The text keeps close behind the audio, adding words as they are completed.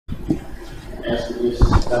as is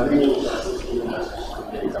the meaning assisting us to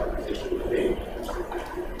the interpretation today.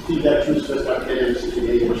 Figure choose first appearance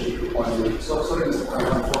today, worship on. So, sorry, Mr.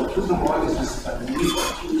 President, for choose number 1 is this name or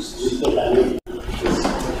choose? Mr. Dani. Choose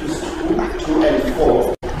 2 and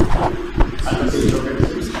 4. I can say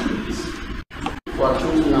for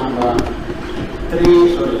choose number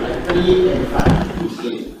 3 and 5.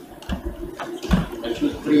 I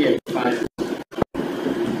choose 3 and 5.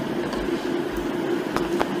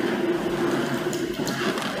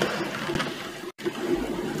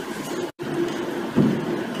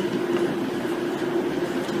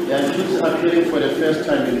 The accused appearing for the first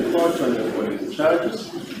time in court on the following charges.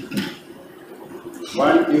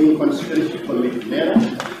 1 being conspiracy to commit murder,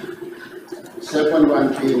 second one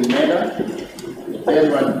being murder, the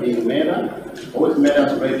third one being murder, both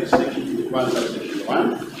murders by the section 51 subsection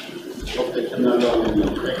 1 of the Criminal Law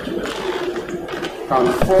Amendment Act.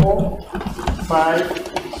 Count 4, 5,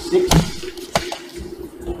 6,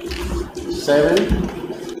 7,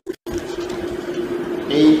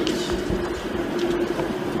 8,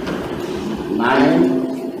 9,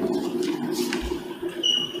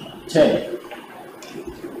 10.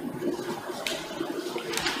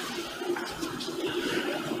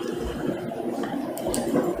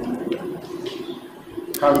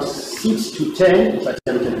 Count 6 to 10 is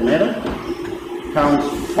attempted murder. Count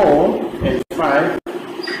 4 and 5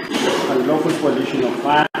 unlawful possession of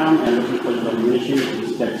firearm and lawful possession of ammunition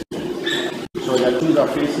is death. So the accused are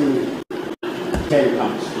facing 10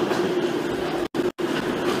 counts.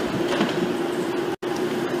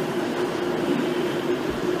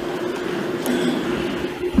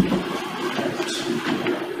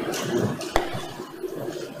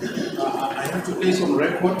 I have to place on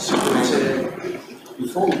record that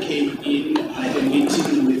before we came in, I had a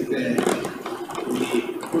meeting with the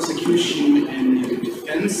prosecution and the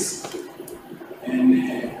defense, and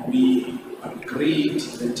we agreed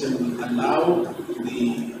that we allow the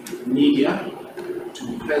media to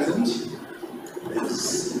be present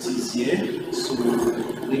as it is here. So,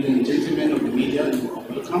 ladies and gentlemen of the media, you are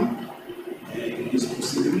welcome in these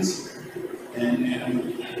proceedings. And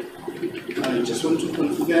I just want to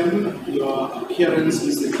confirm your appearance,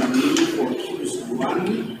 Mr. Kamil, for accused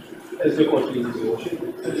 1. As the court pleases your worship,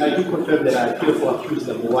 I do confirm that I appear for accused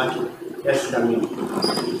number 1, as Kamil.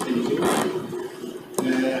 Thank you.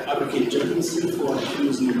 Advocate Jefferson for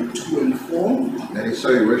accused number 2 and 4. That is so,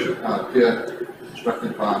 Your Worship. I appear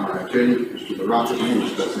instructed by my attorney, Mr. Barata,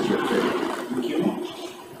 Mr. Secretary. Thank you.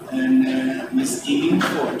 And Ms. Ealing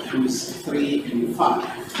for accused 3 and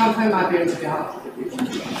 5. Confirm my appearance on behalf of the people.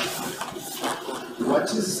 What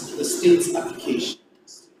is the state's application?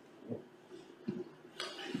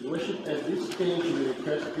 Your Worship, at this stage, we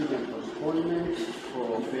request a postponement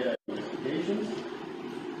for further investigations.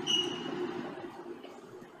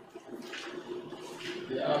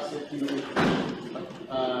 There are certain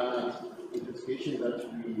investigations that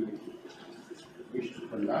we wish to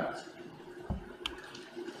conduct.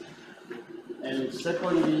 And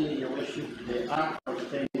secondly, Your Worship, there are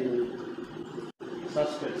outstanding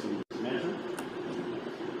suspects in this matter.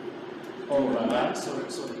 Oh, right. So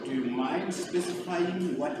do you mind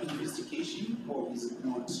specifying what investigation, or is it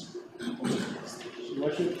not important investigation? Your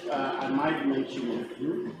Worship, I might mention a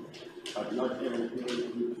few, but not everything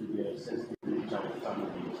due to the sensitive nature of some of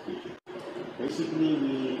the investigation. Basically,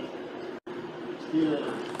 we still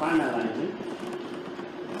finalizing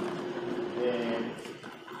the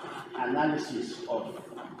analysis of,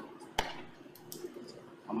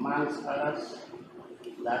 amongst others,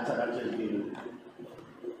 data that has been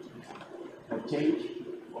obtained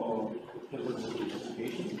for purposes of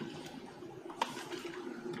investigation,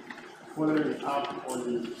 following up on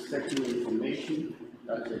certain information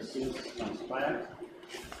that has since transpired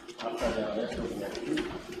after the arrest of the accused,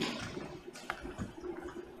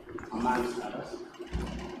 amongst others.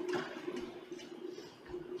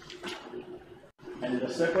 And the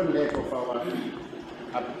second leg of our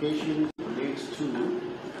application relates to the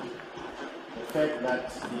fact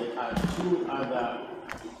that there are 2 other,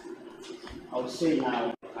 I would say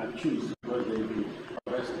now, accused because they've been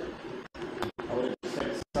arrested. I would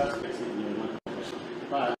expect suspects if they were not arrested.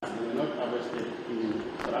 But they were not arrested in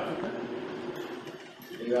South Africa.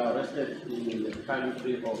 They were arrested in the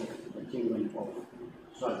country of the Kingdom of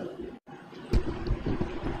Swaziland.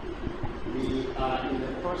 We are in the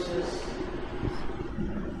process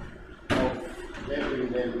of having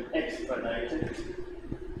them extradited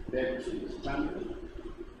back to this country.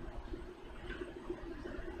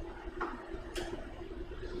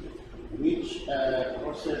 Which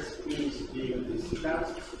process is being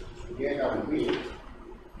discussed together with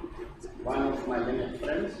one of my learned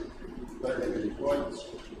friends, President George,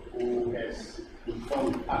 who has has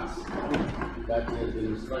informed us that he has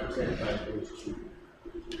been instructed by those two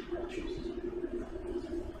accused.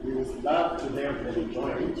 We would love to have them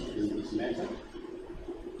joined in this matter,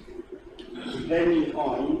 depending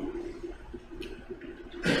on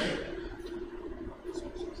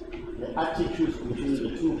the attitudes between the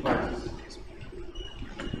two parties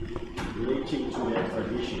relating to their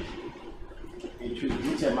tradition. It will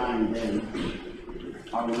determine then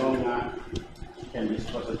how long can this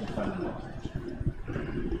process be finalized.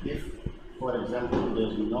 If, for example,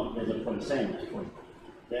 there's a consent for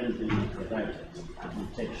them being extradited, it will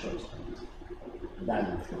take short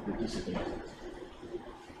than for participating.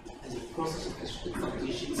 Has the process of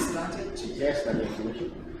extradition started? Yes, that is the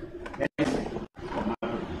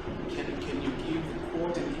Can you give the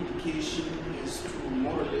court an indication as to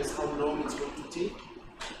more or less how long it's going to take?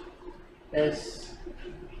 As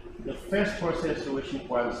the first process which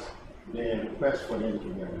was the request for them to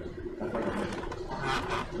be arrested,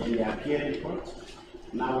 then they appear in court.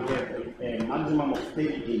 Now we have a maximum of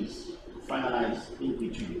 30 days to finalize in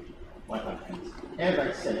between what happens. As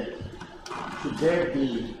I said, should there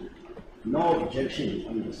be no objection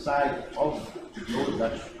on the side of those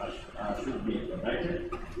that should be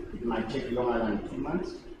extradited, it might take longer than 2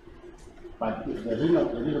 months. But if there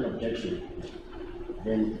is an objection,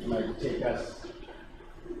 then it might take us,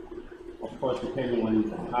 of course, depending on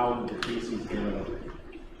how the case is developed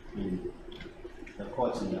in the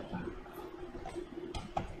courts in that time.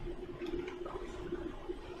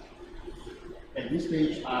 At this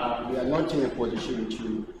stage, we are not in a position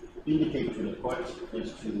to indicate to the court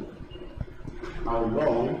as to how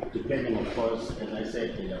long, depending, of course, as I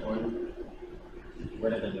said earlier on,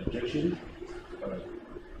 whether there's objection or a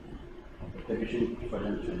permission for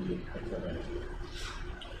them to be extradited.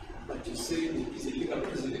 But you say there is a legal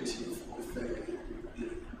representative of the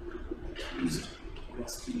accused who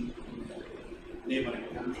was still in the neighboring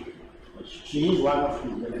country. She is one of the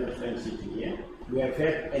legal friends sitting here. We have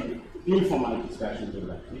had an informal discussion on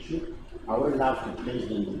that issue. I would love to place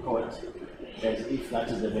them in court as if that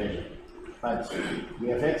is the version. But we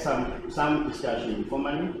have had some discussion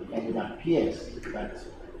informally, and it appears that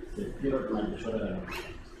the period might be shorter than that.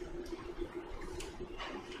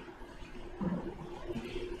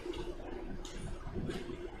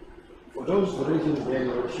 For those reasons, then,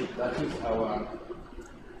 Your Worship, that is our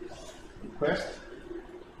request.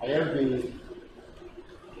 I have been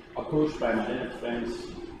approached by my learned friends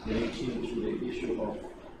relating to the issue of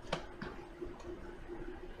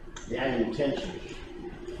their intention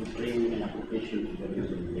to bring an application to the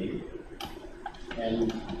reason day.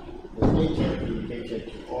 And the state has indicated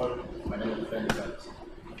to all my learned friends that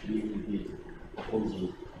we will be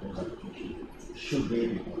opposing those applications, should they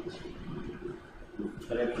be brought.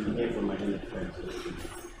 Perhaps we hear from my learned friends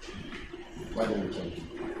what the intention.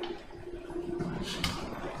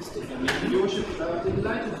 Your Worship, in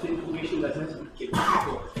light of the information that has been given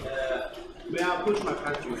before, may I approach my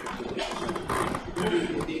country?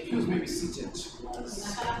 The accused may be seated.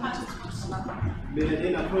 May I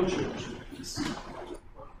then approach you, please?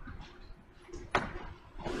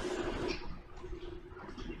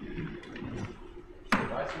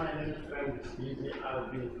 As my learned friend is busy, I've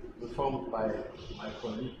been informed by my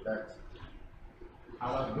colleague that I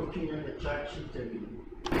was looking at the charge sheet and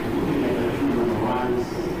looking at the few ones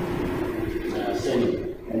sent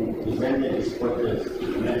and presented as quarters,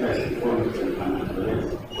 letters, forms, and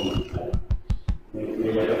rest. I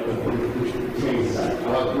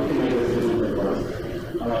was looking at the same that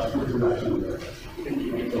I was putting that in there.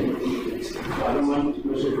 So I don't want to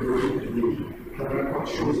go to be.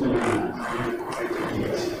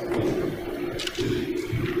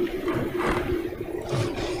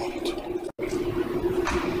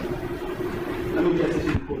 Let me get this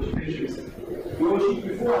in quotation. Your Worship,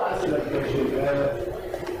 before I answer that question,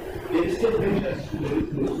 the state mentions to the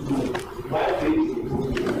witness why there is a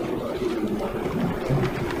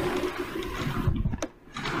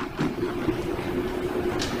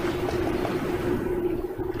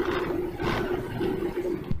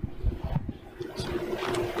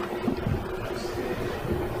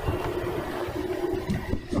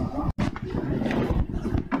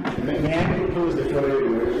May I propose the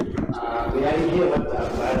following way? May I hear what the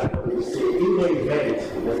say? In the event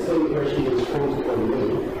the same question is posed on me,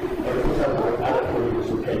 and put up with other colleagues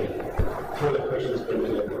who can throw the questions to them.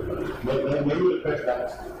 But may we request that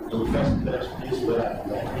in first place where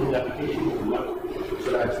the application is not, so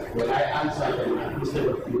that when I answer them, instead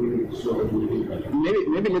of feeling so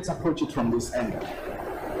Maybe let's approach it from this angle.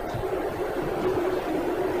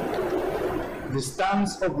 The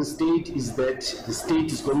stance of the state is that the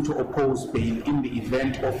state is going to oppose bail in the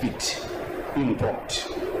event of it in court.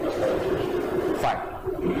 Fine.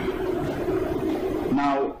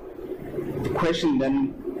 Now, the question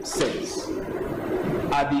then says,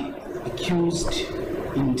 are the accused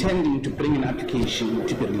intending to bring an application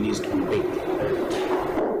to be released on bail?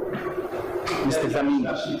 Mr. Dlamini.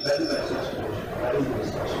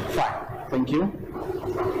 Fine, thank you.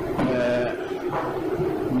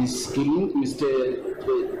 Ms. Gilling, Mr.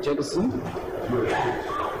 Jefferson.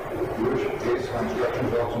 Yes,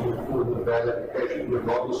 instructions are to move forward with the bail application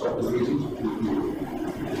regardless of the reasons.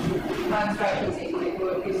 My instructions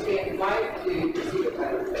is to invite to proceed with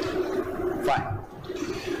bail. Fine.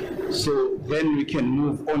 So then we can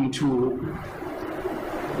move on to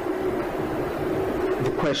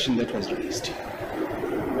the question that was raised.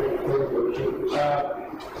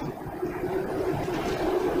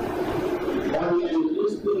 On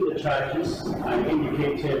listing the charges, I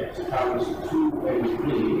indicated counts 2 and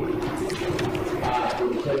 3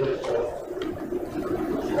 in terms of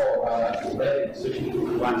section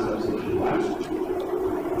 51, subsection 1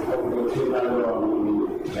 of the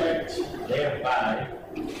criminal act, thereby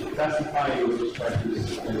classifying those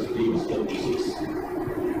charges as being Schedule 6.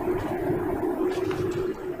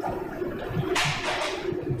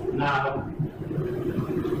 Now,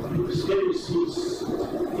 Schedule 6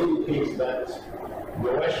 indicates that the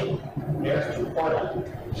worship has to order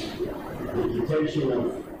the detention of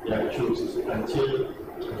the accused until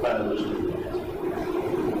the final judgment.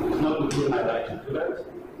 It's not within my right to do that.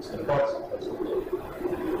 It's the court's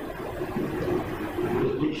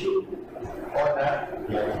jurisdiction, order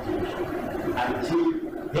the detention until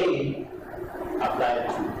they apply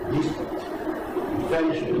to this court.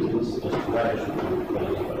 Furnish reasons as to why they should be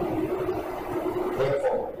punished.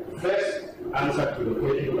 Therefore, first answer to the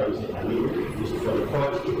question that is for the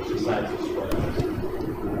court to exercise its orders.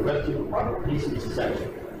 The question, please exercise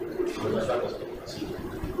it. Because that's what was conceived.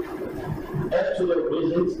 As to the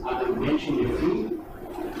reasons I mentioned before,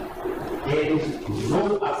 there is no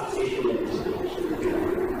application at this stage.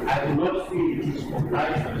 I do not feel it is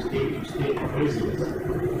obliged for the state to state reasons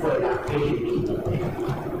for an application to be made.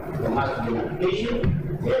 There must be an application,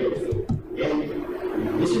 then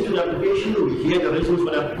listen to the application, we hear the reasons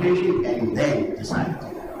for the application, and then decide.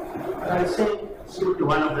 But I say simply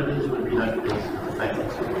one of the reasons will be like this.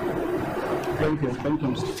 Thank you,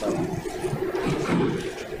 Mr. Chairman.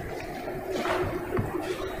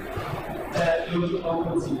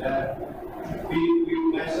 We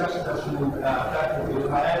instructed us to apply for the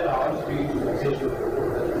however, I want to bring to the attention.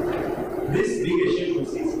 This bigger Schedule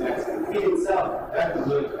 6 max in itself, that is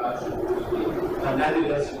what and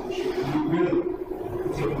nonetheless, we will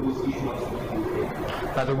take those issues.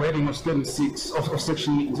 But the wording of Schedule 6 of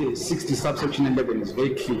section 60 subsection 11 is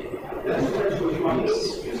very clear. That's what you want to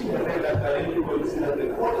see the fact that the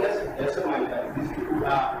court has determined that these people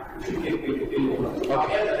should get paid.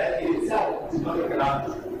 However, that in itself is not a ground.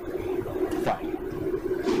 Fine.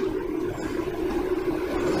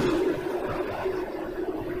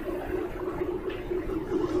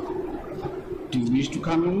 Do you wish to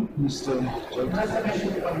come in, Mr.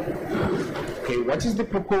 Okay, what is the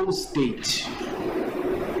proposed date?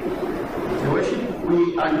 Your Worship,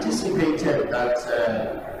 we anticipated that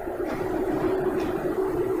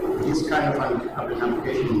this kind of an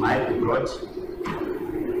application might be brought,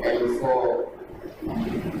 and for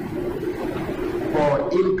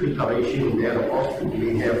in preparation thereof,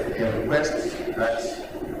 we have a request that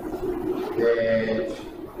the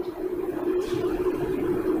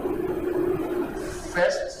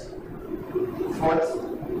first, fourth,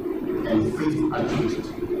 and fifth accused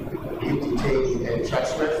be detained at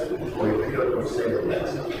Chatsworth for a period of 7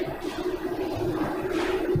 days.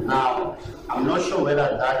 Now, I'm not sure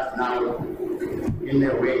whether that now, in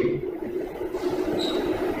a way,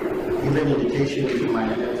 give an indication to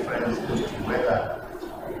my friends as to whether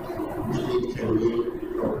this date can be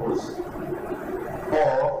proposed.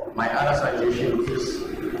 Or my other suggestion is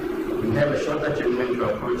we have a shorter adjournment to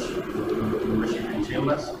approach the worship in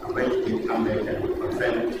chambers, when they come back and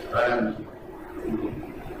confirm it, rather than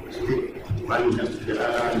speak one just to the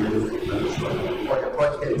other and then or the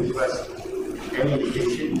court can give us any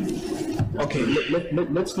indication. Okay,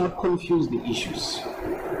 let's not confuse the issues.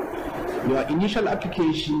 Your initial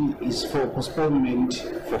application is for postponement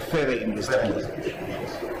for further investigation.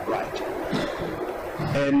 Right.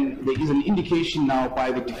 And there is an indication now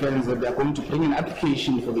by the defense that they are going to bring an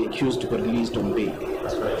application for the accused to be released on bail.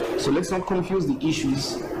 That's right. So let's not confuse the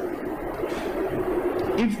issues.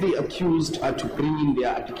 If the accused are to bring in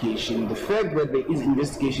their application, the fact that there is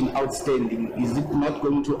investigation outstanding, is it not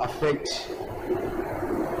going to affect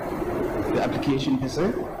the application per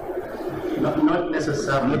se? Not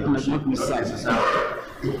necessarily. Not necessarily.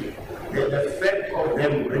 The fact of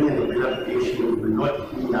them bringing the application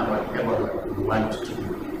not hinder whatever we want to do,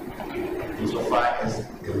 insofar as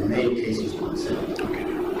the main case is concerned.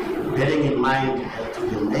 Bearing in mind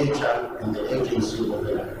the nature and the agency of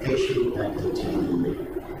the application that is dealing with.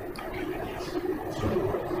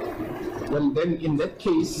 Well, then in that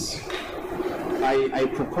case, I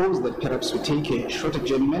propose that perhaps we take a short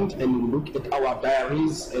adjournment and look at our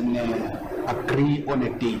diaries and agree on a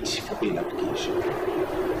date for bail application.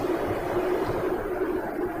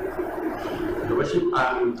 Your Worship,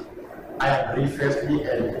 I agree firstly,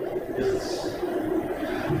 and this.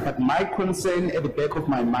 But my concern at the back of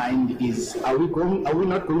my mind is, are we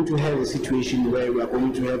not going to have a situation where we are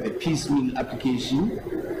going to have a piecemeal application,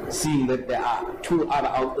 seeing that there are two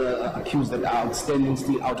other accused that are outstanding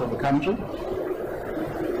still out of the country?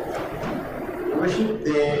 Your Worship,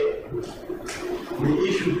 the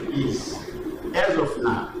issue is, as of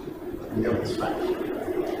now, we have this fight.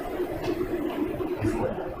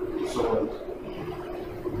 So,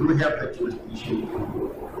 we have the jurisdiction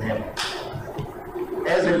there.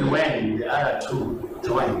 As and when the other two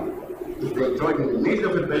join, if they join in the midst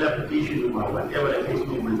of a bail application or whatever the case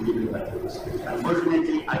may be,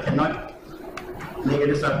 unfortunately, I cannot make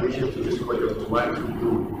any submission to this court of what to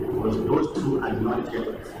do because those two are not yet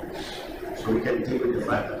informed. So we can deal with the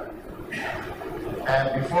further.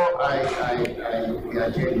 And before I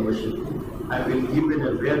adjourn the worship, I've been given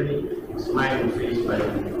a very smiling face by the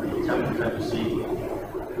interpreter to say,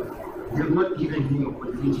 you have not given me an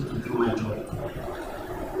opportunity to do my job.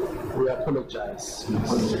 We apologize. We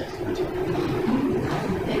apologize.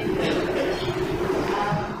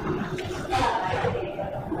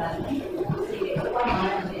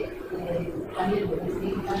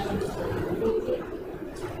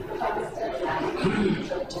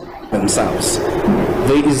 Themselves.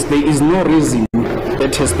 There is no reason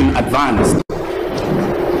that has been advanced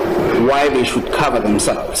why they should cover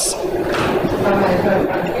themselves.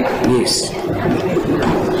 Yes.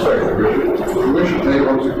 Sorry, the Commission may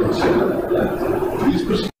want to consider these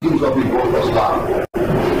proceedings are being broadcast live.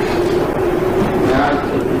 Now,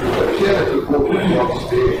 it appears that the court wants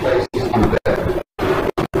their places in there.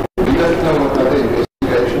 We don't know what other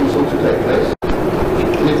investigations ought to take place.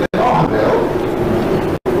 And if they are held,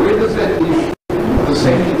 where does that leave the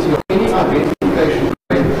sanctity of any identification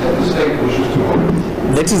that the state wishes to hold?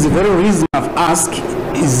 That is the very reason I've asked,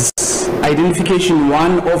 is identification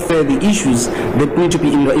one of the issues that need to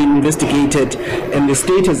be investigated, and the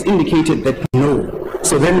state has indicated that no.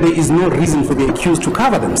 So then there is no reason for the accused to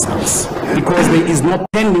cover themselves because there is no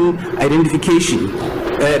pending identification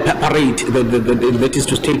parade that is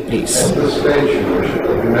to take place. At this stage, Your Worship,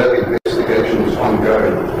 you know the investigation is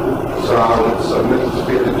ongoing, so I would submit it to the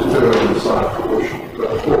determined on the side of caution. But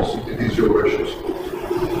of course, it is Your Worship's.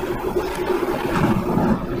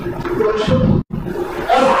 Your Worship,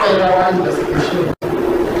 as per our investigation,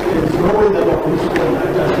 there is no way that our police can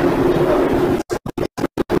identify.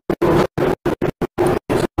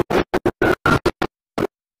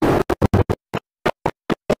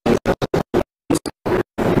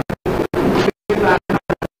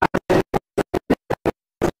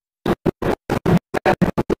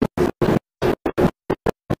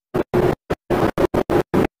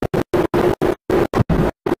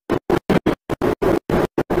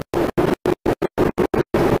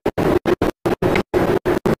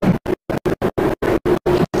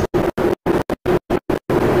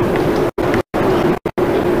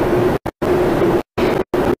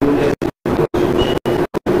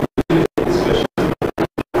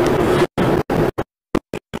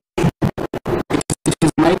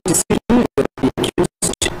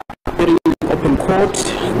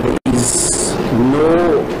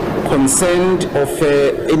 Of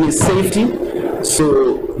any safety,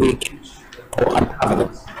 so we can uncover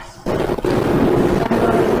them.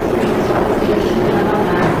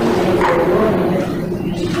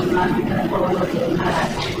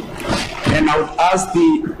 And I would ask the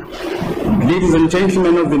ladies and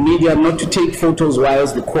gentlemen of the media not to take photos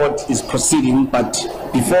whilst the court is proceeding, but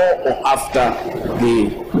before or after the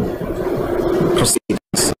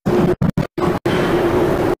proceedings.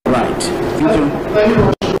 Right. Thank you. Thank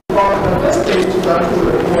you. The state that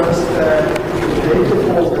request the data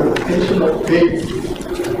for verification of dates.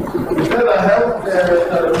 Instead, I have the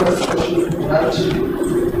request question that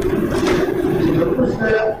the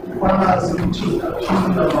person one has to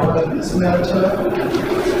accused about this matter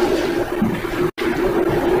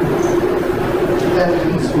and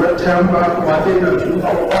in September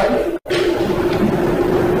 2005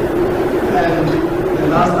 and the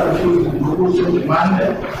last accused Google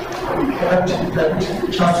demanded we kept that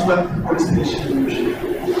Chatsworth police station.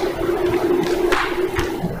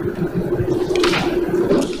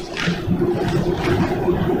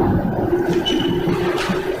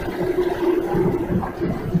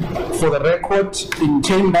 For the record, in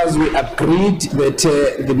chambers we agreed that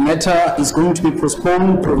the matter is going to be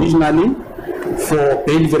postponed provisionally for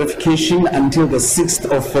bail verification until the 6th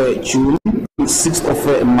of June, 6th of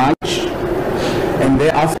March, and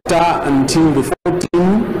thereafter until the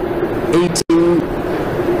 14th, 18th,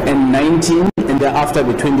 and 19th, and thereafter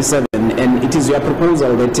the 27th. And it is your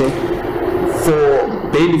proposal that for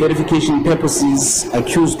bail verification purposes,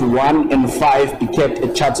 accused 1 and 5 be kept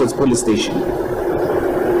at Chatsworth Police Station.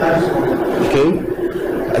 Okay?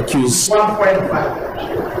 Accused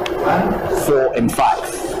 1.5. 4 and 5.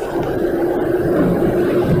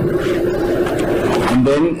 And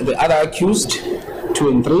then the other accused, 2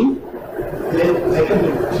 and 3. They can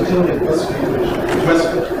be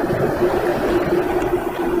investigated.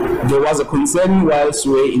 There was a concern whilst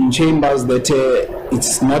we were in chambers that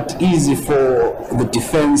it's not easy for the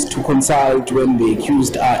defense to consult when the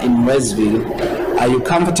accused are in Westville. Are you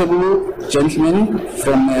comfortable, gentlemen,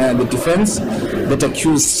 from the defense, that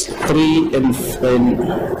accused 2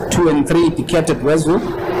 and 3 be kept at Westville?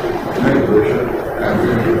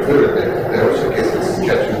 There was a case at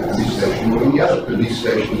Chatsworth Police Station, or any other police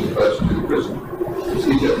station as opposed to the prison. It's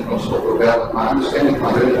easier to consult about. My understanding,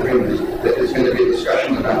 my learned friend, is that there's going to be a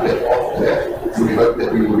discussion about that after that, and we hope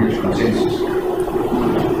that we will reach consensus.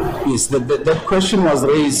 Yes, that question was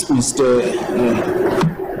raised, Mr.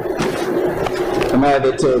 Amaya,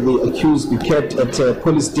 that the accused be kept at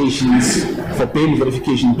police stations for bail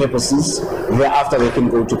verification purposes. Thereafter, they can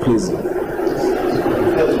go to prison.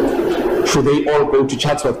 Should they all go to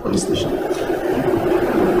Chatsworth Police Station?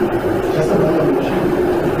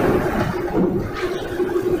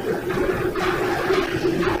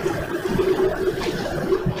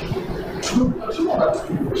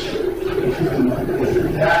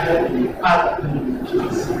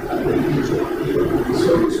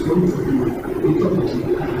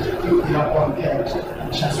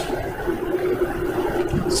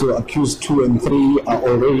 So accused 2 and 3 are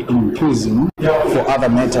already in prison for other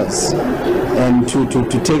matters, and to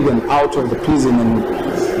take them out of the prison and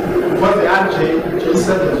What the RJ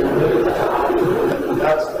said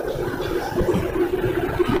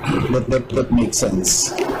that makes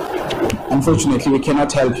sense. Unfortunately, we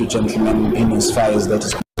cannot help you, gentlemen, in as far as that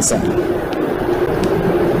is concerned.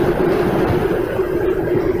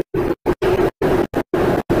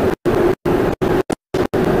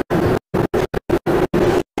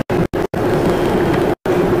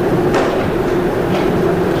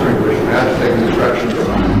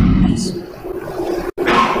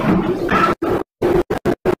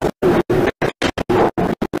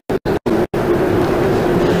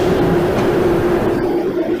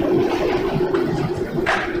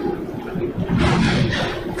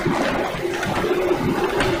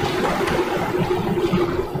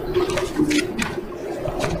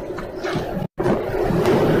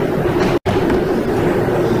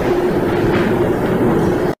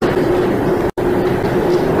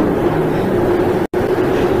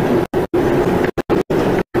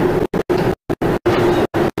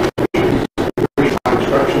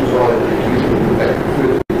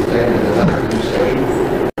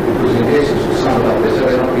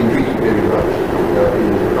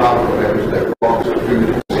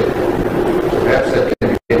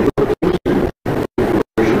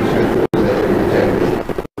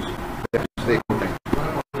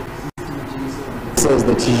 Says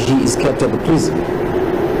that he is kept at the prison.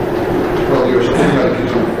 Well, you're still going to do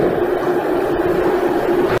 4.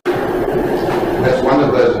 That's one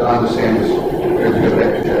of those that I understand is going to go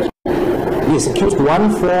back to Chatsworth. Yes, accused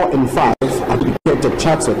 1, 4, and 5 are to be kept at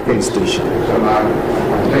Chatsworth Police Station. So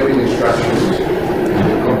I'm taking instructions, and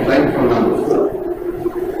the complaint from number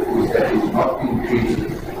 4 is that he's not being treated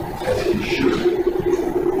as he should.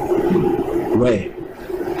 Where?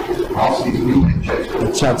 Whilst he's been at Chatsworth.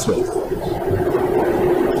 At Chatsworth.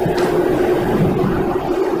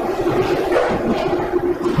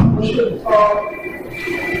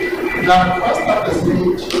 Now, first up the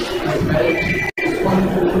stage, as married, is one of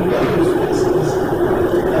the accused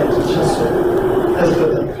and Chatsworth as the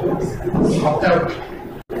however,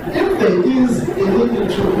 if there is any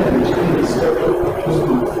improvement in respect of accused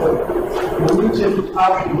 4, we will take it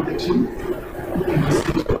up with the team in the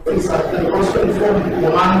state of Pisa and also inform the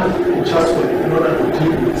commander in Chatsworth in order to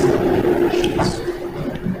deal with this.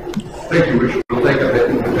 Thank you, Richard. We'll take up that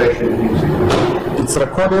invitation. It's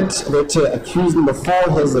recorded that accused number 4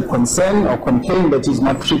 has a concern or complaint that he's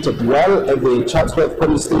not treated well at the Chatsworth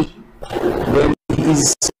Police Station. Then he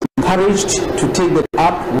is encouraged to take that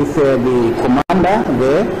up with the commander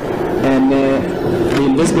there and the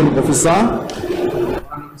investigating officer.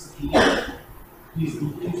 Please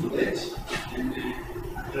look into that and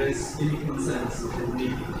address any concerns that may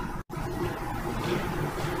be.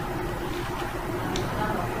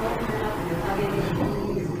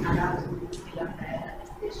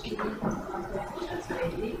 At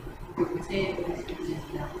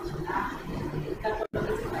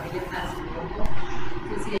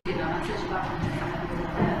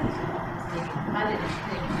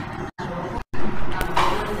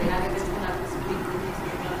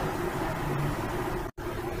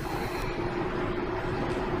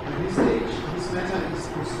this stage, this matter is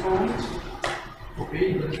postponed for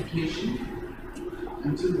bail verification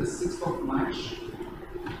until the 6th of March.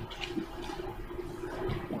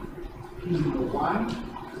 Case number 1,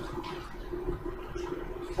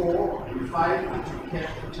 4, and 5 are to be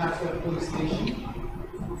kept at Chatsworth Police Station.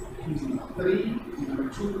 Case number 3, number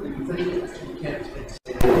 2, and 3 are to be kept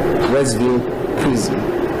at Westville Prison.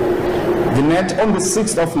 The matter on the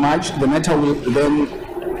 6th of March, the matter will then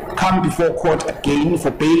come before court again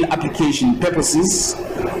for bail application purposes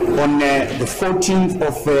on the 14th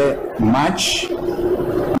of March.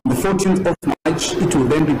 On the 14th of March, it will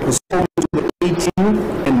then be postponed to the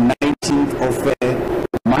 18th and 19th of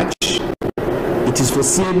March. It is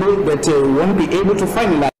foreseeable that we won't be able to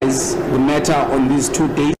finalize the matter on these 2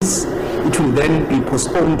 days. It will then be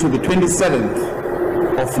postponed to the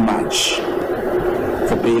 27th of March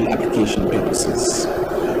for bail application purposes.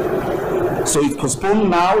 So it's postponed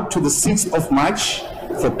now to the 6th of March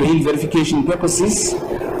for bail verification purposes.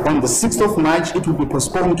 On the 6th of March, it will be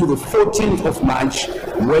postponed to the 14th of March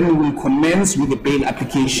when we will commence with the bail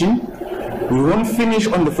application. We won't finish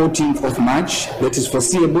on the 14th of March, that is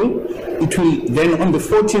foreseeable. It will then on the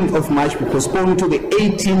 14th of March be postponed to the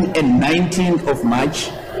 18th and 19th of March.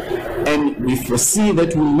 And we foresee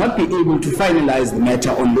that we will not be able to finalize the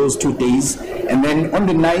matter on those 2 days. And then on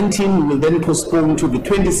the 19th, we will then postpone to the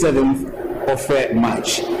 27th of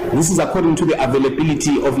March. This is according to the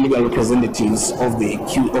availability of legal representatives of the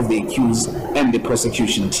accused and the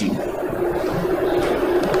prosecution team. The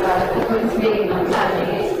police meeting on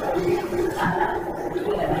Saturday